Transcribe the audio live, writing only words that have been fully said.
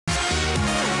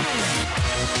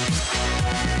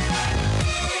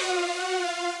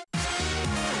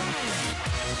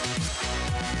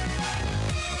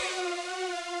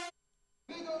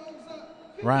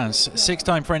Reims,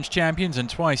 six-time French champions and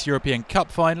twice European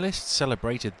Cup finalists,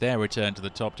 celebrated their return to the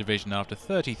top division after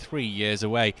 33 years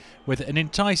away with an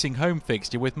enticing home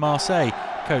fixture with Marseille,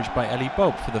 coached by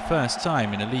AYITE for the first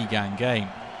time in a Ligue 1 game.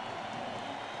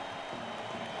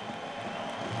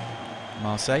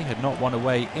 Marseille had not won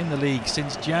away in the league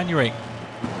since January.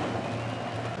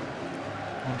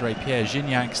 André-Pierre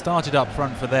GIGNAC started up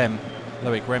front for them.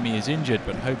 Loic Remy is injured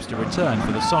but hopes to return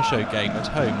for the Sochaux game at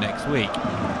home next week.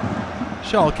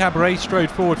 Charles Cabaret strode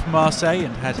forward for Marseille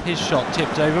and had his shot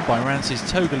tipped over by Reims'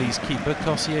 Togolese keeper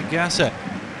Kossi AGASSA.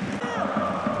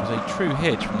 It was a true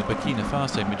hit from the Burkina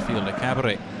Faso midfielder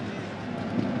Cabaret.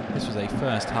 This was a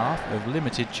first half of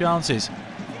limited chances.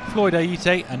 Floyd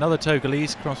AYITE, another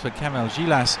Togolese, crossed for Kamel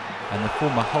GHILAS, and the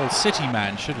former Hull City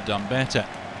man should have done better.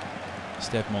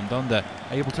 Steve Mondonda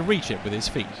able to reach it with his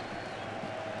feet.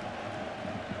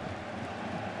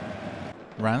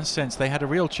 Reims sensed they had a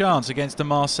real chance against the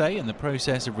Marseille in the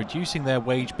process of reducing their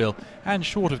wage bill and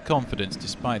short of confidence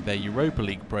despite their Europa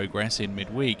League progress in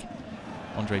midweek.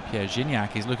 André-Pierre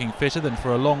GIGNAC is looking fitter than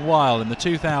for a long while, and the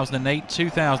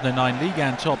 2008-2009 Ligue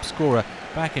 1 top scorer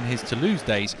back in his Toulouse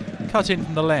days cut in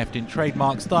from the left in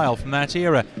trademark style from that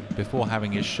era before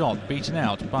having his shot beaten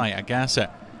out by AGASSA.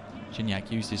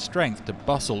 GIGNAC used his strength to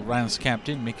bustle Reims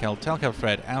captain Mickaël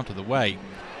TACALFRED out of the way.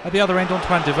 At the other end,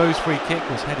 Antoine DEVAUX' free kick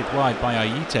was headed wide by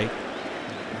AYITE.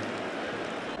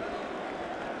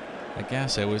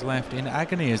 AGASSA was left in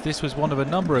agony as this was one of a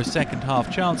number of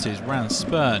second-half chances Reims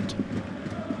spurned.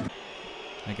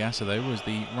 AGASSA, though, was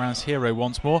the Reims hero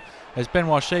once more as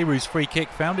Benoît CHEYROU's free kick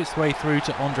found its way through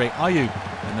to AYEW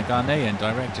and the Ghanaian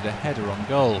directed a header on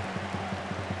goal.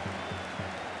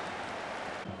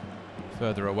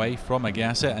 Further away from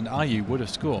AGASSA and AYEW would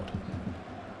have scored.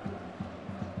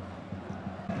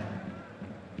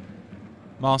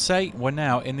 Marseille were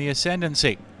now in the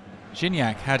ascendancy.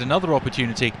 GIGNAC had another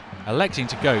opportunity, electing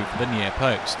to go for the near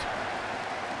post.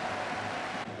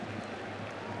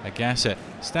 AGASSA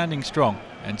standing strong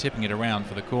and tipping it around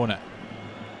for the corner.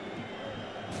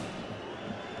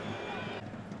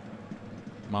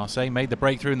 Marseille made the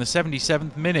breakthrough in the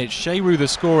 77th minute. CHEYROU the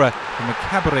scorer from a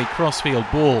Cabaret crossfield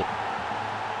ball.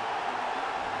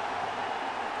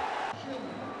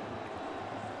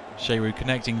 CHEYROU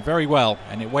connecting very well,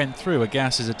 and it went through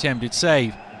AGASSA's attempted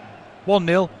save.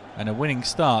 1-0 and a winning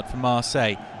start for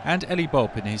Marseille and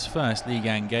AYITE in his first Ligue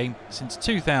 1 game since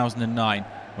 2009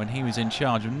 when he was in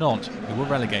charge of Nantes, who were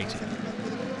relegated.